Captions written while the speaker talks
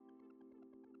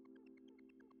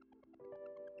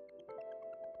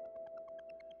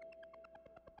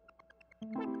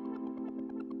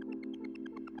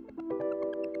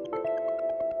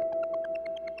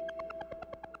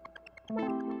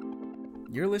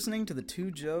You're listening to the Two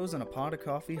Joes and a Pot of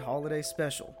Coffee holiday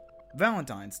special,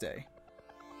 Valentine's Day.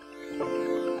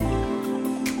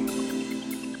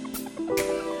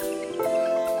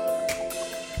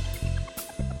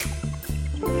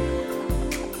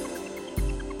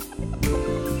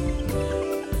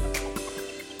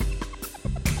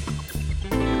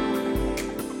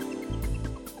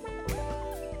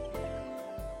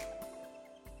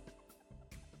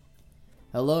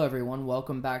 Hello everyone,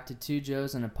 welcome back to Two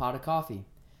Joes and a Pot of Coffee.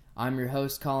 I'm your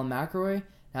host Colin McElroy.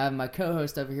 I have my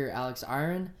co-host over here, Alex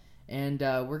Iron, and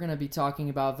we're going to be talking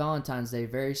about Valentine's Day,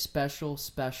 very special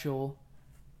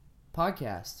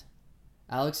podcast.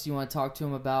 Alex, do you want to talk to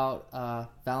him about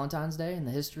Valentine's Day and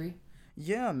the history?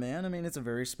 Yeah, man, I mean, it's a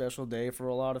very special day for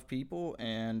a lot of people,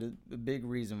 and the big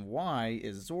reason why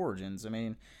is its origins. I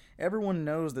mean, everyone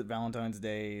knows that Valentine's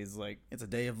Day is, it's a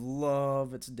day of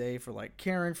love, it's a day for,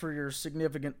 caring for your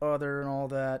significant other and all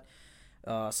that.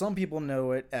 Some people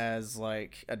know it as, a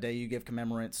day you give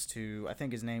commemorates to, I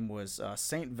think his name was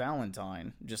Saint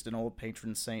Valentine, just an old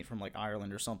patron saint from,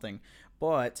 Ireland or something.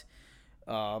 But,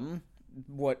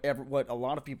 what a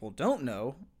lot of people don't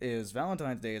know is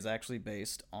Valentine's Day is actually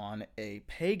based on a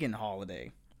pagan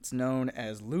holiday. It's known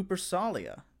as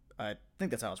Lupercalia. I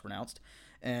think that's how it's pronounced.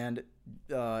 And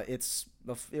it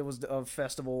was a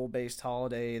festival-based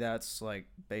holiday that's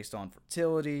based on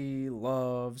fertility,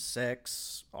 love,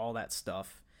 sex, all that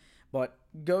stuff. But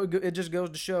it just goes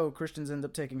to show Christians end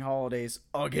up taking holidays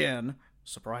again.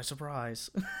 Surprise, surprise.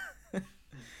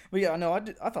 But yeah, no,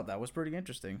 I thought that was pretty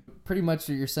interesting. Pretty much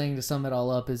what you're saying, to sum it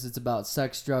all up, is it's about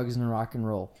sex, drugs, and rock and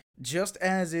roll. Just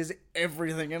as is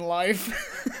everything in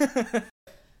life.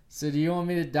 So do you want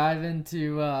me to dive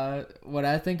into what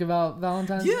I think about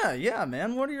Valentine's Day? Yeah,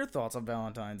 man. What are your thoughts on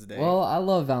Valentine's Day? Well, I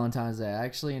love Valentine's Day. I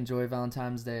actually enjoy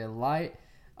Valentine's Day a lot.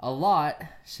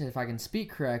 Shit, if I can speak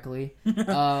correctly.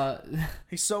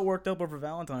 He's so worked up over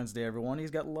Valentine's Day, everyone.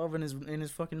 He's got love in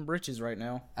his fucking britches right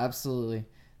now. Absolutely.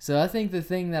 So I think the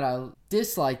thing that I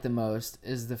dislike the most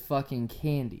is the fucking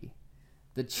candy.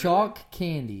 The chalk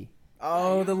candy.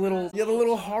 Oh, the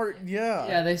little heart, yeah.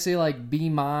 Yeah, they say be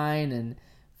mine and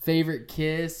favorite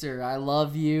kiss or I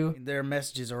love you. Their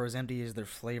messages are as empty as their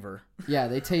flavor. Yeah,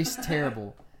 they taste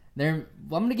terrible. I'm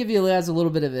going to give you guys a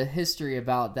little bit of a history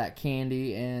about that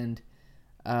candy, and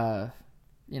I'd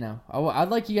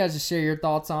like you guys to share your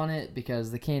thoughts on it,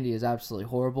 because the candy is absolutely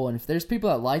horrible. And if there's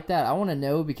people that like that, I want to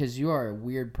know, because you are a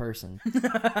weird person.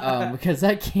 Because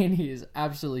that candy is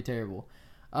absolutely terrible.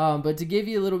 But to give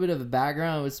you a little bit of a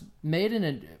background,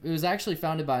 it was actually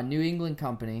founded by a New England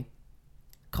company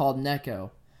called Necco.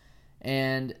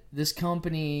 And this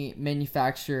company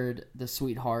manufactured the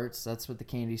Sweethearts. That's what the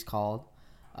candy's called.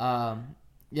 Yeah,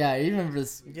 you remember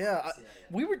this? Yeah,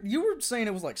 you were saying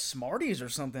it was like Smarties or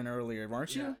something earlier,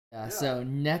 weren't you? Yeah. So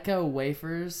Necco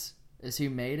Wafers is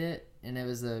who made it, and it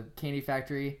was a candy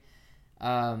factory.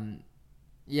 So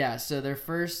their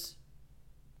first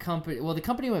company, the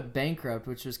company went bankrupt,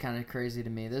 which was kind of crazy to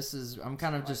me. I'm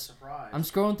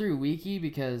scrolling through Wiki,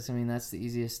 because that's the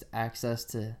easiest access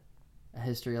to a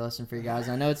history lesson for you guys.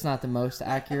 I know it's not the most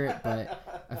accurate,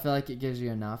 but I feel like it gives you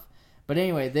enough. But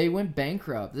anyway, they went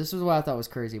bankrupt. This was what I thought was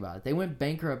crazy about it. They went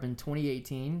bankrupt in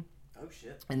 2018. Oh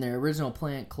shit! And their original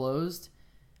plant closed.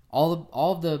 All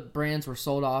of the brands were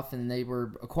sold off, and they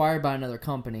were acquired by another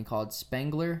company called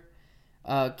Spangler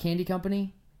Candy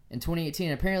Company in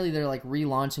 2018. Apparently, they're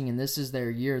relaunching, and this is their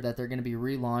year that they're going to be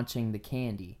relaunching the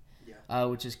candy,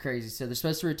 which is crazy. So they're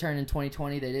supposed to return in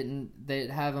 2020. They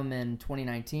have them in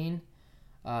 2019.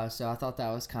 So I thought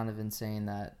that was kind of insane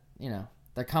that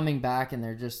they're coming back and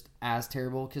they're just as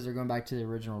terrible, because they're going back to the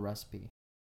original recipe.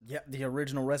 Yeah, the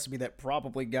original recipe that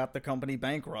probably got the company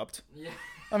bankrupt. Yeah.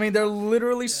 They're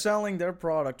literally selling their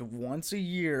product once a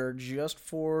year just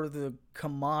for the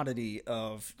commodity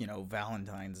of,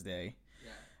 Valentine's Day. Yeah.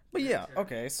 But yeah,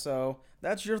 okay, so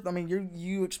that's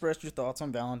you expressed your thoughts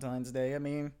on Valentine's Day.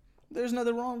 There's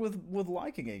nothing wrong with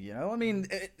liking it,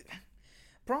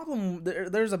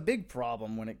 There's a big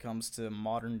problem when it comes to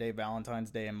modern day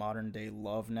Valentine's Day and modern day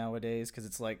love nowadays, because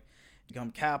it's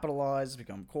become capitalized,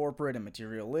 become corporate and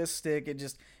materialistic.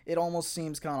 It almost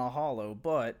seems kind of hollow,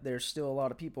 but there's still a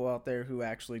lot of people out there who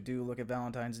actually do look at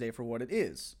Valentine's Day for what it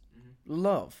is. Mm-hmm.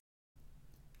 Love.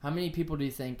 How many people do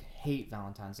you think hate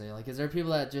Valentine's Day? Is there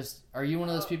people that are you one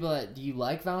of those people that, do you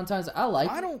like Valentine's Day?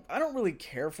 I don't really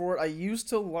care for it. I used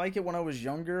to like it when I was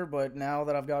younger, but now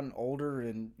that I've gotten older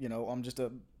and, I'm just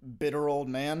a bitter old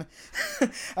man,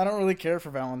 I don't really care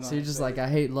for Valentine's Day. So you're just I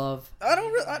hate love?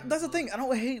 That's the thing. I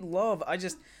don't hate love. I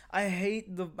just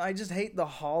hate the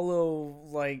hollow,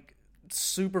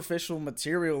 superficial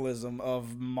materialism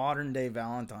of modern day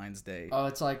Valentine's Day. Oh,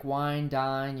 it's like wine,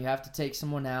 dine. You have to take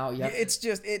someone out. You have It's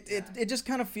just it just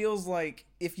kind of feels like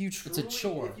if you truly, It's a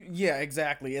chore. Yeah,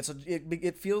 exactly.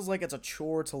 It feels like it's a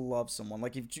chore to love someone.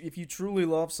 Like if you truly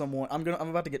love someone, I'm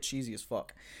about to get cheesy as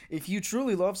fuck. If you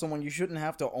truly love someone, you shouldn't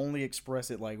have to only express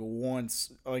it like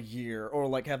once a year, or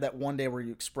like have that one day where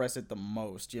you express it the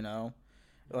most. You know,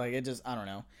 like it just, I don't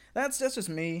know. That's just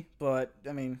me, but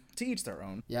I mean, to each their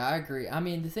own. Yeah, I agree. I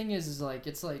mean, the thing is like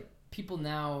it's like people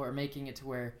now are making it to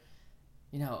where,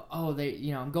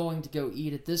 I'm going to go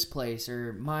eat at this place,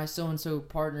 or my so and so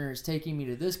partner is taking me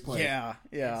to this place. Yeah.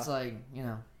 It's like,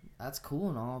 that's cool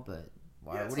and all, but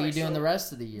Yeah, what are you doing the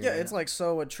rest of the year? Yeah, it's like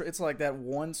it's like that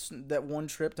one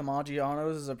trip to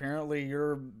Maggiano's is apparently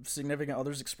your significant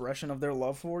other's expression of their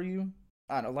love for you.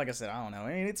 I don't know. Like I said, I don't know.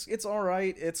 I mean, it's all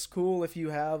right. It's cool if you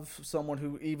have someone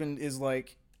who even is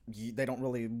like, they don't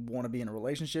really want to be in a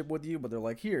relationship with you, but they're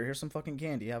like, here's some fucking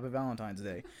candy. Have a Valentine's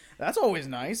Day. That's always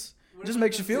nice. It just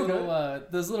makes you feel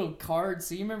good. Those little cards.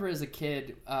 So you remember as a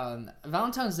kid,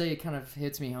 Valentine's Day kind of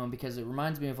hits me home because it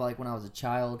reminds me of like when I was a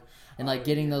child and like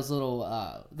getting those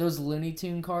little those Looney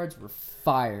Tune cards were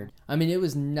fired. I mean, it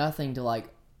was nothing to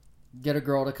like get a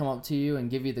girl to come up to you and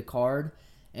give you the card,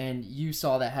 and you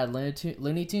saw that had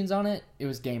Looney Tunes on it. It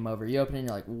was game over. You open it and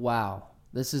you're like, wow,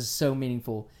 this is so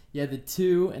meaningful. You had the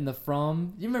to and the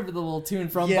from. You remember the little to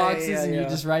and from boxes, and you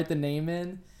just write the name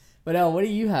in. But El, what do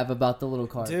you have about the little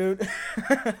card? Dude,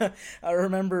 I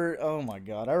remember, oh my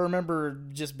God, I remember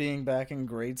just being back in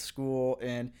grade school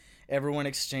and everyone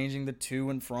exchanging the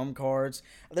to and from cards.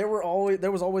 There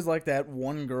was always like that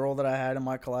one girl that I had in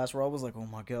my class where I was like, oh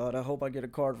my God, I hope I get a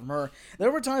card from her. There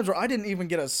were times where I didn't even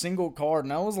get a single card,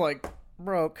 and I was like,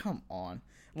 bro, come on.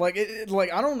 Like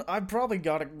I probably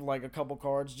got a couple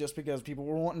cards just because people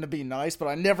were wanting to be nice, but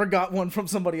I never got one from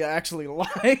somebody I actually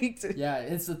liked. Yeah,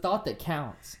 it's the thought that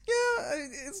counts. Yeah,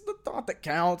 it's the thought that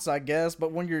counts, I guess.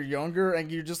 But when you're younger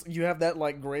and you have that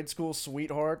like grade school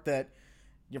sweetheart that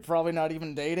you're probably not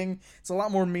even dating, it's a lot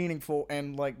more meaningful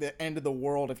and like the end of the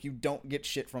world if you don't get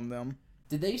shit from them.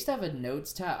 Did they used to have a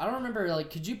notes tab? I don't remember,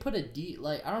 like, could you put I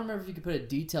don't remember if you could put a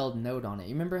detailed note on it.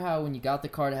 You remember how when you got the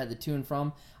card, it had the to and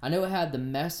from? I know it had the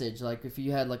message, like, if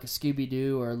you had, like, a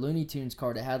Scooby-Doo or a Looney Tunes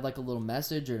card, it had, like, a little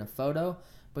message or a photo.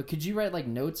 But could you write, like,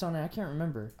 notes on it? I can't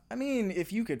remember. I mean,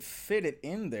 if you could fit it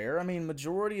in there, I mean,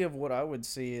 majority of what I would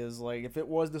see is, like, if it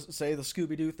was, say, the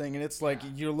Scooby-Doo thing, and it's, like,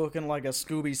 you're looking like a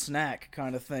Scooby snack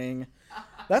kind of thing.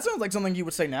 That sounds like something you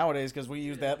would say nowadays, because we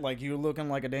use that, like, you're looking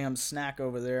like a damn snack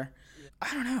over there.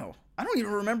 I don't know. I don't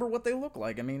even remember what they look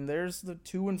like. I mean, there's the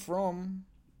to and from,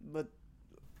 but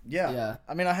yeah.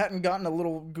 I mean, I hadn't gotten a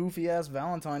little goofy ass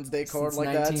Valentine's Day card since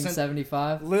like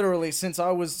 1975? that literally since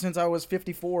I was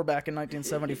 54 back in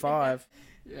 1975.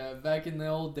 Yeah, back in the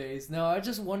old days. No, I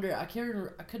just wonder. I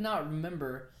could not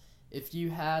remember if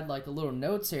you had like a little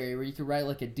notes area where you could write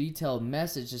like a detailed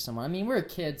message to someone. I mean, we're a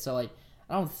kid, so like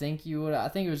I don't think you would. I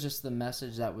think it was just the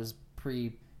message that was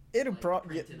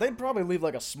they'd probably leave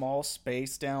like a small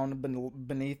space down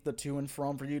beneath the to and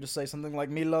from for you to say something like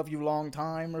 "me love you long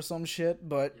time" or some shit.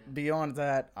 But beyond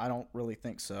that, I don't really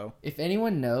think so. If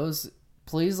anyone knows,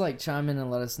 please like chime in and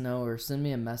let us know, or send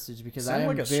me a message because I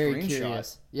am very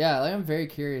curious. Yeah, like, I'm very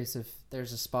curious if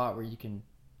there's a spot where you can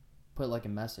put like a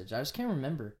message. I just can't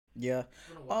remember. Yeah.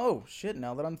 Oh shit!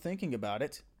 Now that I'm thinking about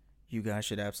it, you guys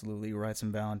should absolutely write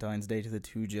some Valentine's Day to the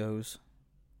two Joes.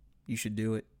 You should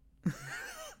do it.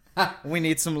 We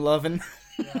need some loving.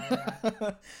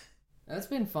 Yeah. That's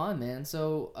been fun, man.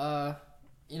 So,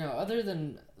 other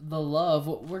than the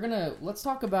love, let's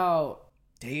talk about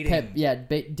dating.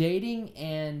 Dating,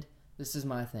 and this is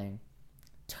my thing.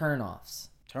 Turn-offs.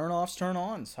 Turn-offs,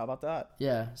 turn-ons. How about that?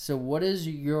 Yeah. So, what is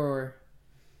your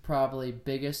probably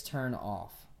biggest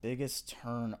turn-off? Biggest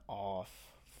turn-off.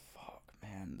 Fuck,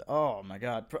 man. Oh my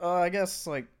God. I guess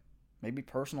like maybe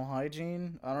personal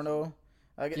hygiene. I don't know.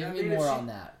 Give me more on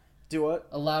that. Do what?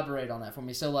 Elaborate on that for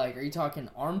me. So, like, are you talking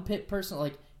armpit person?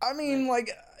 Like, I mean,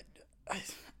 like,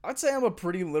 I'd say I'm a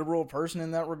pretty liberal person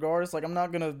in that regard. It's like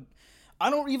I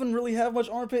don't even really have much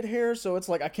armpit hair, so it's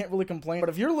like I can't really complain. But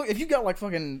if you got like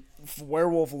fucking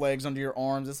werewolf legs under your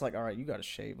arms, it's like, all right, you got to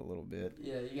shave a little bit.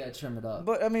 Yeah, you got to trim it up.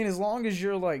 But I mean, as long as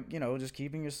you're like, just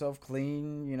keeping yourself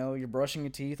clean, you're brushing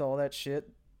your teeth, all that shit,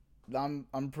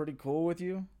 I'm pretty cool with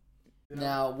you.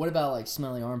 Now, what about like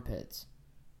smelly armpits?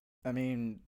 I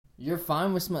mean, you're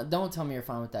fine with don't tell me you're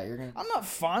fine with that. I'm not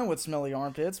fine with smelly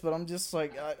armpits, but I'm just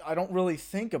like, I don't really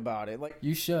think about it. Like,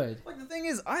 you should. Like, the thing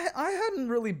is, I hadn't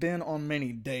really been on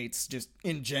many dates just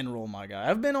in general, my guy.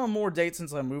 I've been on more dates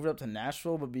since I moved up to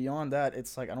Nashville, but beyond that,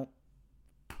 it's like I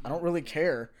don't really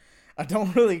care. I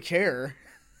don't really care.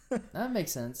 That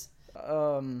makes sense.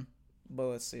 But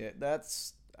let's see it.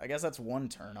 I guess that's one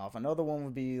turn off. Another one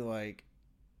would be like,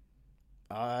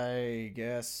 I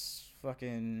guess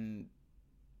fucking.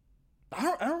 I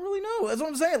don't really know. That's what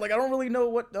I'm saying. Like I don't really know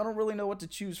what to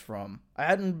choose from. I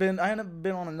hadn't been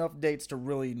on enough dates to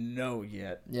really know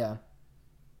yet. Yeah.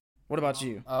 What about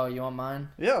you? Oh, you want mine?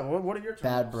 Yeah. What are your turn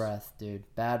Bad offs? breath,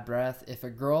 dude. Bad breath. If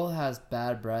a girl has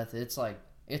bad breath, it's like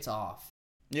it's off.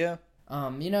 Yeah.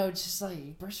 Just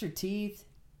like brush your teeth,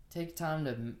 take time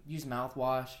to use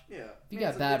mouthwash. Yeah. If you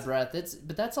got bad breath,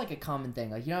 that's like a common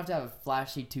thing. Like you don't have to have a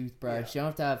flashy toothbrush. You don't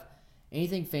have to have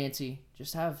anything fancy.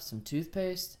 Just have some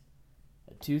toothpaste,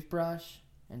 a toothbrush,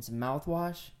 and some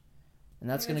mouthwash, and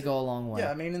that's gonna go a long way.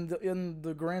 Yeah, I mean, in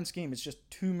the grand scheme, it's just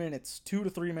 2 minutes, 2 to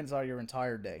 3 minutes out of your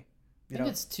entire day. I think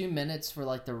it's 2 minutes for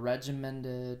like the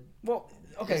regimented. Well,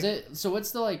 okay. Is it? So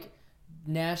what's the like?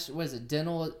 Was it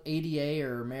dental ADA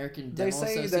or American Dental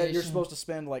Association? They say that you're supposed to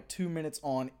spend like 2 minutes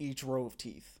on each row of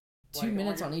teeth. 2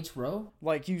 minutes on each row?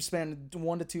 Like you spend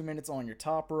 1 to 2 minutes on your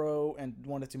top row and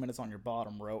 1 to 2 minutes on your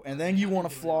bottom row, and then you want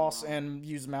to floss and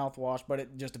use mouthwash, but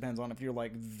it just depends on if you're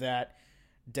like that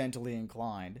dentally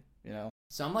inclined,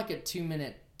 So I'm like a 2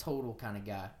 minute total kind of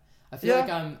guy. I feel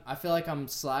like I'm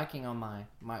slacking on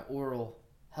my oral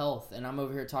health, and I'm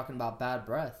over here talking about bad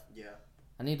breath. Yeah.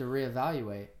 I need to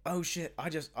reevaluate. Oh shit! I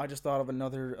just thought of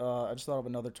another.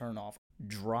 Turn off.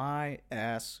 Dry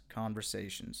ass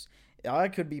conversations. I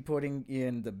could be putting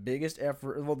in the biggest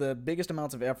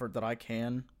amounts of effort that I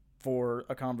can for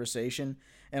a conversation,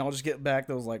 and I'll just get back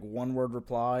those like 1-word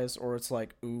replies, or it's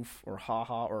like oof or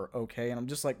haha or okay, and I'm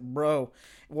just like, bro,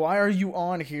 why are you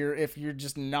on here if you're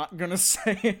just not gonna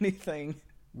say anything?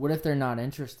 What if they're not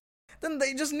interested? Then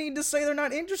they just need to say they're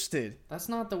not interested. That's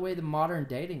not the way the modern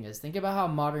dating is. Think about how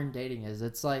modern dating is.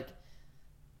 It's like,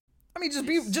 I mean, just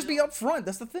be upfront.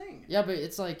 That's the thing. Yeah, but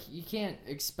it's like you can't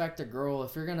expect a girl,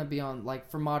 if you're gonna be on,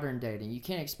 like, for modern dating, you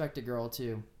can't expect a girl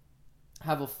to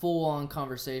have a full-on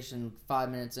conversation 5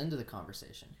 minutes into the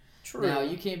conversation. True. Now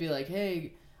you can't be like,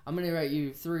 hey, I'm gonna write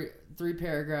you three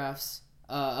paragraphs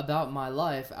about my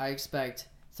life. I expect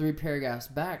 3 paragraphs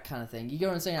back, kind of thing. You get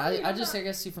what I'm saying? I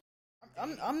guess see from.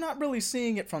 I'm not really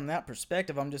seeing it from that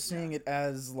perspective. I'm just seeing it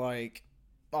as, like,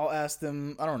 I'll ask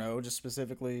them, I don't know, just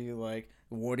specifically, like,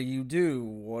 what do you do?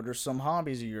 What are some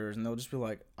hobbies of yours? And they'll just be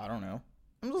like, I don't know.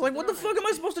 I'm just like, what the fuck am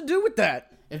I supposed to do with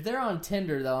that? If they're on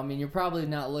Tinder, though, I mean, you're probably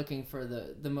not looking for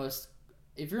the most.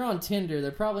 If you're on Tinder, they're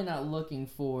probably not looking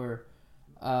for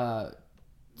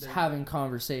having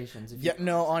conversations.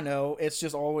 No, I know. It's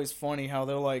just always funny how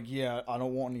they're like, yeah, I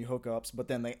don't want any hookups, but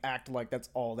then they act like that's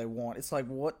all they want. It's like,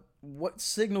 what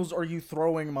signals are you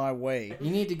throwing my way? You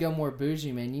need to go more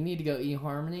bougie, man. You need to go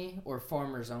eHarmony or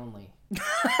Farmers Only.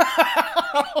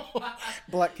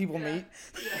 Black people meet.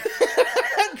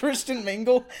 Christian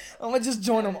mingle. I'm gonna just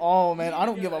join them all, man. I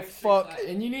don't give a fuck.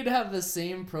 And you need to have the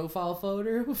same profile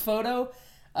photo.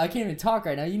 I can't even talk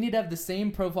right now. You need to have the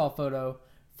same profile photo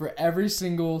for every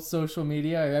single social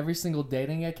media or every single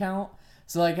dating account.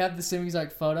 So, like, have the same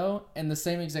exact photo and the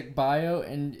same exact bio,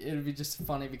 and it'll be just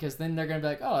funny because then they're going to be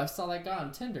like, oh, I saw that guy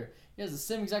on Tinder. He has the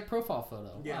same exact profile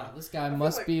photo. Yeah. Wow, this guy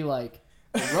must be, like,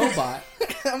 a robot.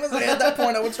 I'm gonna say, at that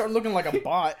point, I would start looking like a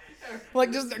bot.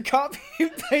 Like, just copy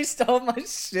and paste all my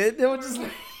shit. It would just...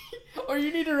 Or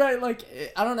you need to write, like,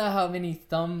 I don't know how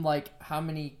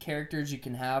many characters you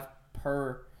can have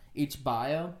per each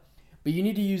bio, but you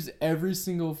need to use every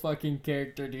single fucking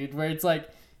character, dude, where it's like,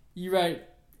 you write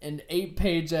an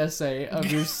 8-page essay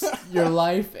of your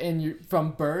life and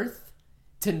from birth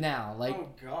to now, like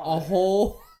a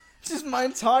whole. Just my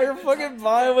entire fucking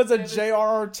bio was a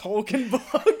J.R.R. Tolkien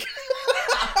book.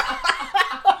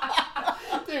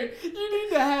 Dude, you need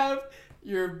to have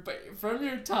from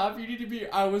your top. You need to be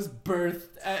I was birthed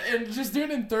and just do it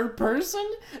in third person.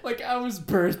 Like I was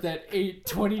birthed at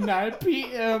 8:29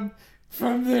 p.m.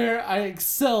 From there, I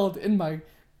excelled in my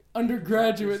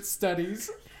undergraduate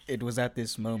studies. It was at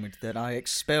this moment that I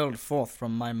expelled forth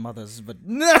from my mother's oh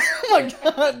my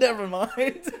god, never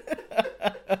mind.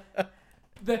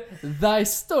 Thy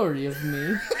story of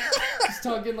me. He's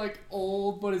talking like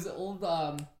old, what is it, old,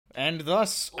 And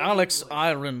thus, Alex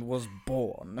Iron was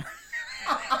born.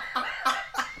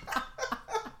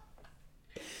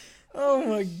 Oh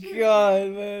my god,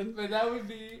 man. But that would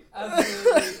be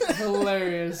absolutely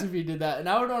hilarious if you did that. And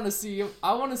I would want to see it,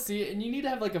 and you need to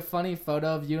have like a funny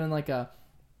photo of you in like a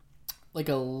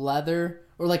leather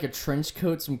or like a trench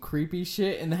coat, some creepy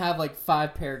shit, and have like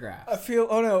 5 paragraphs. I feel,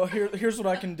 oh no, here's what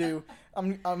I can do.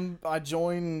 I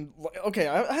join, okay,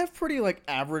 I have pretty like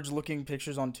average looking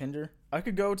pictures on Tinder. I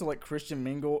could go to like Christian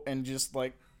Mingle and just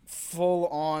like full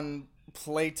on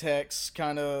Playtex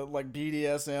kind of like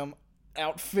BDSM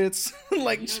outfits,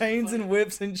 like chains and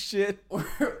whips and shit.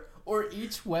 Or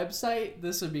each website,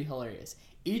 this would be hilarious.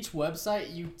 Each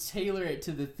website, you tailor it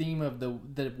to the theme of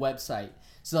the website.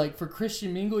 So, like, for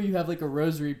Christian Mingle, you have, like, a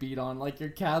rosary bead on, like, you're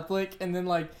Catholic, and then,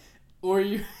 like, or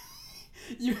you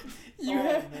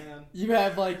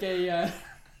have, like, a,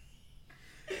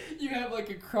 you have, like,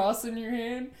 a cross in your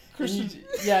hand. Christian. And you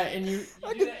do that, and you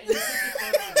take a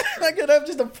photo. I could have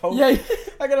just a pope. Yeah.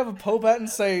 I could have a pope out and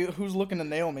say, "Who's looking to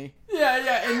nail me?"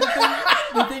 Yeah, and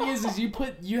the thing is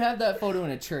you have that photo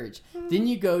in a church. Then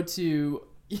you go to,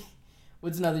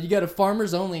 what's another? You go to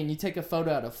Farmers Only, and you take a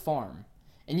photo at a farm.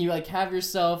 And you like have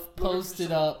yourself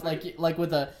posted up like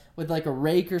with like a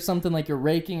rake or something, like you're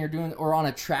raking or on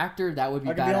a tractor. That would be.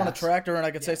 I could badass. be on a tractor and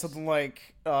I could say something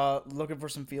like, "Looking for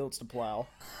some fields to plow."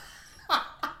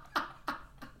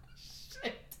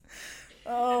 Shit.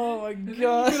 Oh my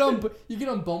god! You get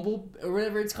on Bumble or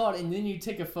whatever it's called, and then you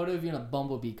take a photo of you in a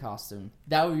Bumblebee costume.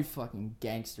 That would be fucking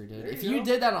gangster, dude. If you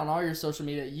did that on all your social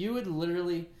media, you would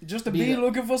literally just to be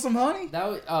looking for some honey. That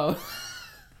would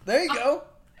There you go.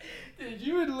 Dude,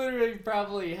 you would literally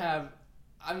probably have.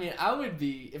 I mean, I would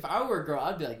be if I were a girl.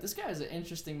 I'd be like, this guy's an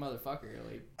interesting motherfucker.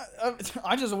 Like,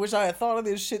 I just wish I had thought of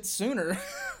this shit sooner.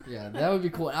 Yeah, that would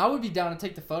be cool. And I would be down to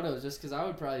take the photos just because I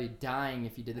would probably be dying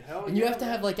if you did that. Hell and you have to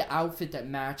have like an outfit that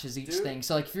matches each thing.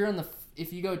 So like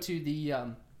if you go to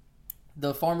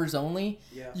the Farmers Only,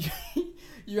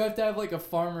 you have to have like a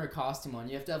farmer costume on.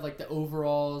 You have to have like the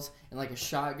overalls and like a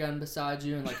shotgun beside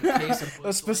you and like a case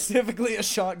of specifically a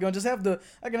shotgun.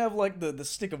 I can have like the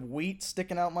stick of wheat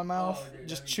sticking out my mouth,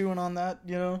 just chewing on that,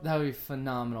 you know. That would be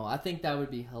phenomenal. I think that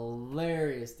would be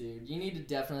hilarious, dude. You need to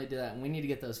definitely do that, and we need to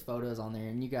get those photos on there,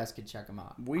 and you guys could check them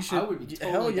out. We should. I would be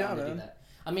totally down to do that.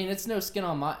 I mean, it's no skin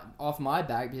off my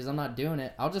back because I'm not doing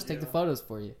it. I'll just take the photos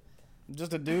for you.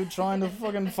 Just a dude trying to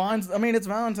fucking find. I mean, it's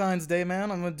Valentine's Day,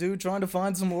 man. I'm a dude trying to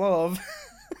find some love.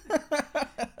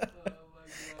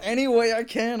 Any way I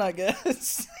can, I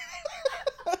guess.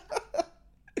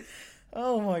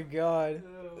 Oh my god.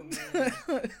 Oh, man.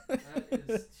 That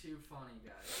is too funny,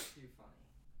 guys. Too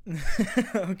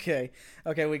funny.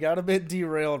 Okay, we got a bit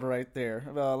derailed right there.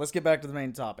 Let's get back to the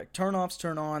main topic. Turn-offs,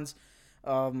 turn-ons.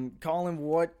 Colin,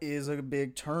 what is a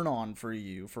big turn-on for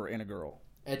you in a girl?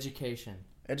 Education.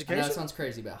 I Education? know that sounds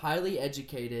crazy, but highly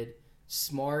educated,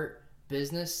 smart,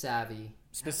 business savvy.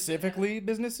 Specifically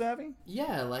business savvy?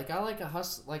 Yeah, like I like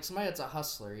like somebody that's a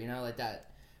hustler, you know, like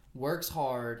that works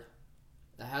hard,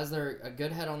 that has a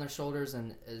good head on their shoulders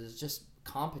and is just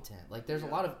competent. Like there's a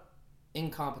lot of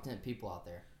incompetent people out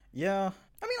there. Yeah.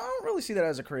 I mean, I don't really see that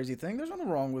as a crazy thing. There's nothing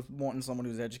wrong with wanting someone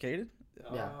who's educated.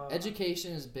 Yeah.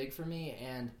 Education is big for me,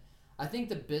 and I think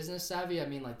the business savvy, I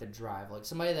mean like the drive. Like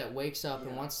somebody that wakes up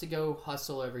and wants to go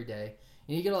hustle every day.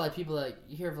 And you get a lot of people that,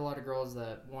 you hear of a lot of girls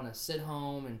that want to sit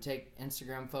home and take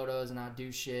Instagram photos and not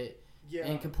do shit. Yeah.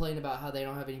 And complain about how they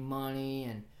don't have any money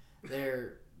and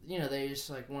they're, they just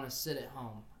like want to sit at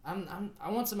home. I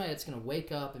want somebody that's going to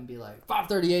wake up and be like,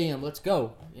 5:30 a.m., let's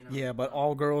go. You know? Yeah, but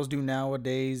all girls do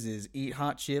nowadays is eat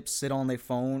hot chips, sit on their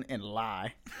phone, and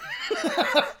lie.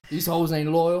 These hoes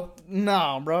ain't loyal?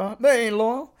 Nah, bro. They ain't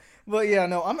loyal. But yeah,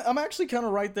 no, I'm actually kind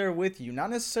of right there with you. Not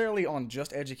necessarily on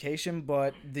just education,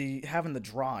 but having the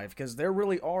drive, because there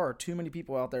really are too many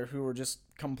people out there who are just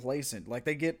complacent. Like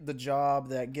they get the job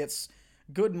that gets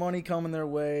good money coming their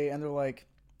way, and they're like,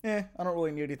 I don't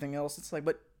really need anything else. It's like,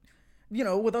 but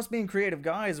with us being creative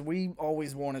guys, we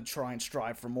always want to try and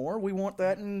strive for more. We want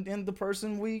that in the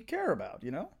person we care about,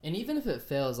 And even if it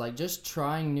fails, like just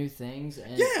trying new things,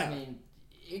 and I mean,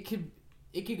 it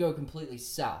could go completely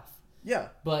south. Yeah.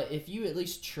 But if you at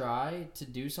least try to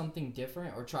do something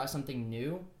different or try something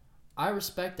new, I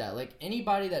respect that. Like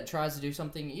anybody that tries to do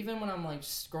something, even when I'm like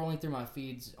scrolling through my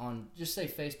feeds on just say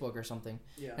Facebook or something,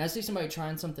 and I see somebody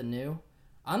trying something new,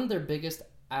 I'm their biggest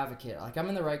advocate. Like I'm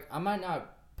in the right. I might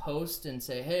not post and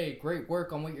say, "Hey, great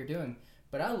work on what you're doing,"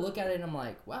 but I look at it and I'm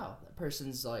like, "Wow, that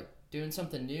person's like doing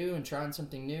something new and trying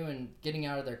something new and getting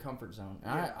out of their comfort zone."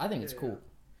 And I think it's cool.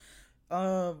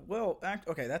 Well,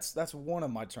 okay, that's one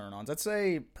of my turn-ons. I'd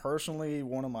say, personally,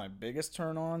 one of my biggest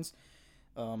turn-ons.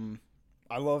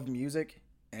 I love music,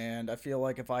 and I feel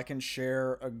like if I can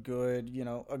share a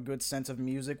good sense of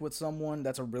music with someone,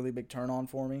 that's a really big turn-on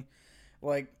for me.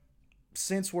 Like,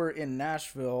 since we're in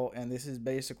Nashville, and this is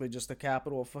basically just the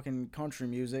capital of fucking country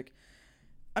music,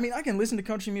 I mean, I can listen to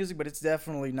country music, but it's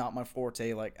definitely not my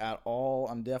forte, like, at all.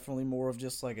 I'm definitely more of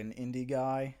just, like, an indie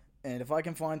guy. And if I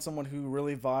can find someone who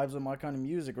really vibes with my kind of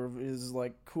music or is,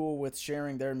 like, cool with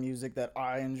sharing their music that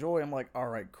I enjoy, I'm like, all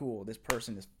right, cool. This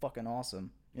person is fucking awesome,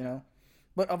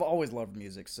 But I've always loved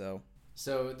music, so.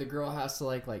 So the girl has to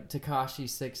like Tekashi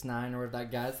 6ix9ine or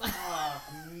that guy's. Oh,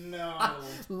 no.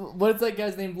 What's that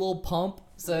guy's name? Lil Pump.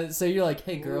 So you're like,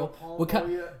 hey girl, what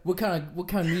kind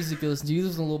of music you listen to? You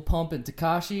listen to Lil Pump and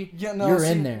Tekashi? Yeah, no, you're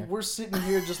in there. We're sitting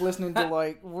here just listening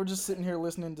to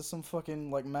listening to some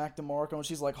fucking like Mac DeMarco, and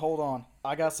she's like, hold on,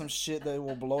 I got some shit that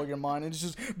will blow your mind, and it's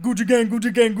just Gucci gang,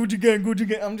 Gucci gang, Gucci gang, Gucci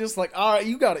gang. I'm just like, all right,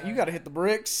 you gotta hit the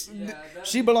bricks. Yeah,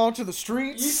 she belonged to the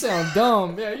streets. You sound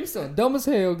dumb. Yeah, you sound dumb as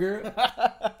hell, girl.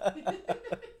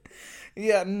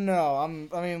 Yeah, no,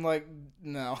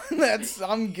 no,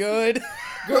 I'm good.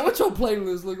 Girl, what's your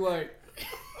playlist look like?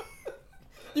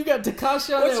 You got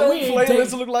Tekashi on there. What's your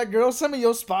playlist look like, girl? Send me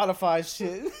your Spotify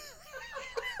shit.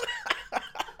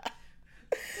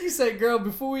 You say, girl,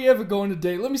 before we ever go on a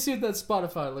date, let me see what that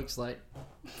Spotify looks like.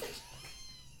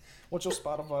 What's your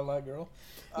Spotify like, girl?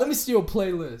 Let me see your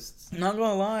playlists. Not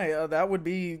gonna lie, that would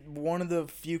be one of the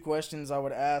few questions I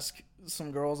would ask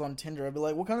some girls on Tinder. I'd be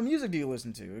like, what kind of music do you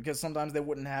listen to? Because sometimes they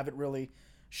wouldn't have it really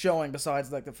showing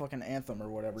besides like the fucking anthem or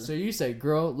whatever. So you say,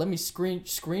 girl, let me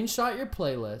screenshot your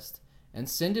playlist and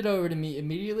send it over to me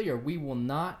immediately, or we will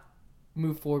not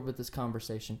move forward with this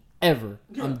conversation ever.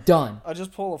 I'm done. I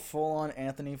just pull a full-on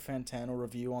Anthony Fantano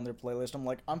review on their playlist. I'm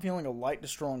like, I'm feeling a light to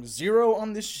strong 0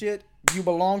 on this shit. You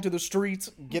belong to the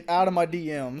streets. Get out of my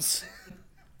DMs.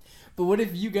 But what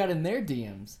if you got in their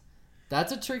DMs?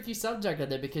 That's a tricky subject right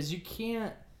there because you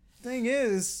can't. Thing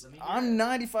is, I'm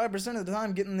 95% of the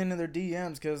time getting into their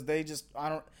DMs because they just I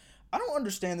don't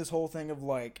understand this whole thing of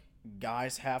like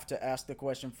guys have to ask the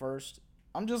question first.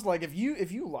 I'm just like, if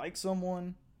you like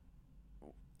someone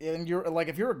and you're like,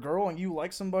 if you're a girl and you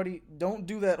like somebody, don't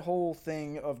do that whole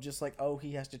thing of just like, oh,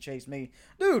 he has to chase me.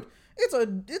 Dude,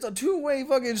 it's a two-way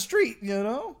fucking street, you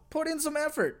know? Put in some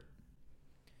effort.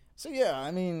 So yeah, I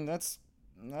mean, that's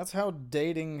how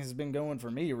dating has been going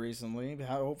for me recently.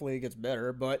 Hopefully it gets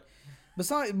better, but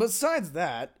besides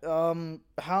that,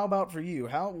 how about for you?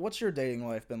 What's your dating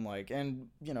life been like? And,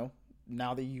 you know,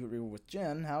 now that you were with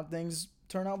Jen, how'd things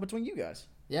turn out between you guys?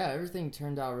 Yeah, everything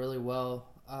turned out really well.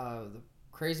 The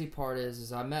crazy part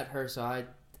is I met her, so I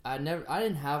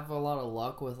didn't have a lot of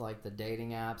luck with like the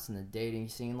dating apps and the dating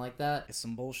scene like that. It's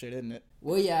some bullshit, isn't it?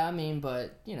 Well, yeah, I mean,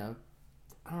 but you know,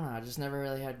 I don't know. I just never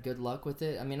really had good luck with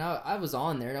it. I mean, I was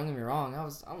on there. Don't get me wrong. I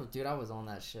was on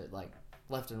that shit like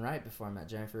left and right before I met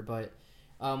Jennifer. But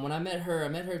when I met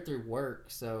her through work.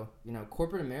 So you know,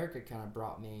 corporate America kind of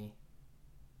brought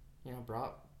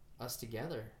us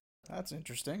together. That's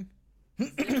interesting.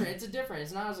 It's different.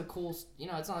 It's not as a cool. You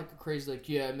know, it's not like a crazy like,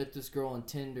 yeah, I met this girl on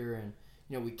Tinder and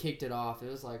you know we kicked it off. It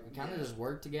was like we kind of just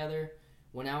worked together,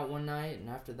 went out one night, and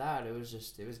after that it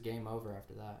was game over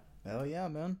after that. Hell yeah,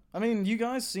 man. I mean, you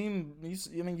guys seem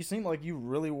like you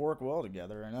really work well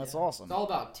together, and that's awesome. It's all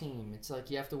about team. It's like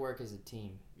you have to work as a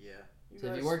team. Yeah.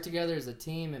 If you work together as a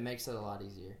team, it makes it a lot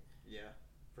easier. Yeah,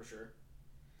 for sure.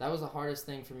 That was the hardest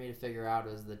thing for me to figure out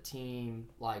is the team,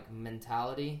 like,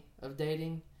 mentality of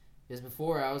dating. Because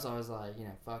before, I was always like, you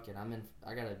know, fuck it,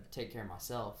 I gotta take care of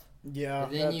myself. Yeah.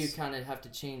 And then you kind of have to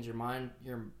change your mind.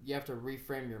 You have to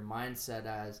reframe your mindset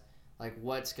as, like,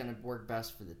 what's gonna work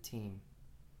best for the team.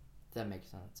 If that makes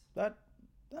sense. That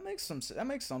makes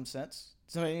some sense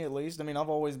to me, at least. I mean, I've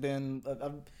always been.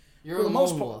 You're a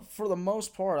lone wolf. For the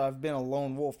most part, I've been a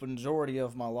lone wolf the majority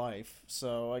of my life.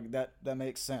 So like that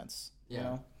makes sense. Yeah. You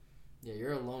know? Yeah,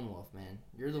 you're a lone wolf, man.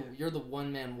 You're the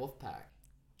one man wolf pack.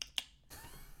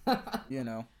 You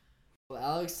know. Well,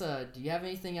 Alex, do you have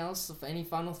anything else? Any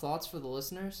final thoughts for the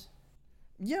listeners?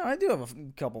 Yeah, I do have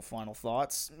a couple final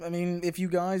thoughts. I mean, if you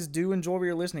guys do enjoy what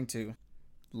you're listening to,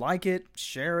 like it,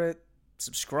 share it,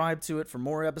 subscribe to it for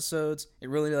more episodes. It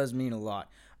really does mean a lot.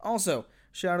 Also,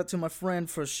 shout out to my friend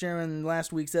for sharing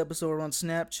last week's episode on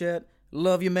Snapchat.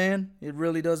 Love you, man. It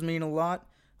really does mean a lot.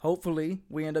 Hopefully,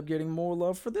 we end up getting more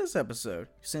love for this episode,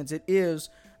 since it is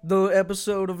the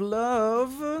episode of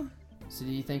love. So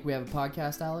do you think we have a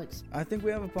podcast, Alex? I think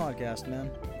we have a podcast, man.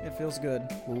 It feels good.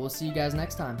 Well, we'll see you guys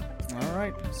next time. All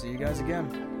right. See you guys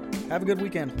again. Have a good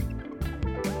weekend.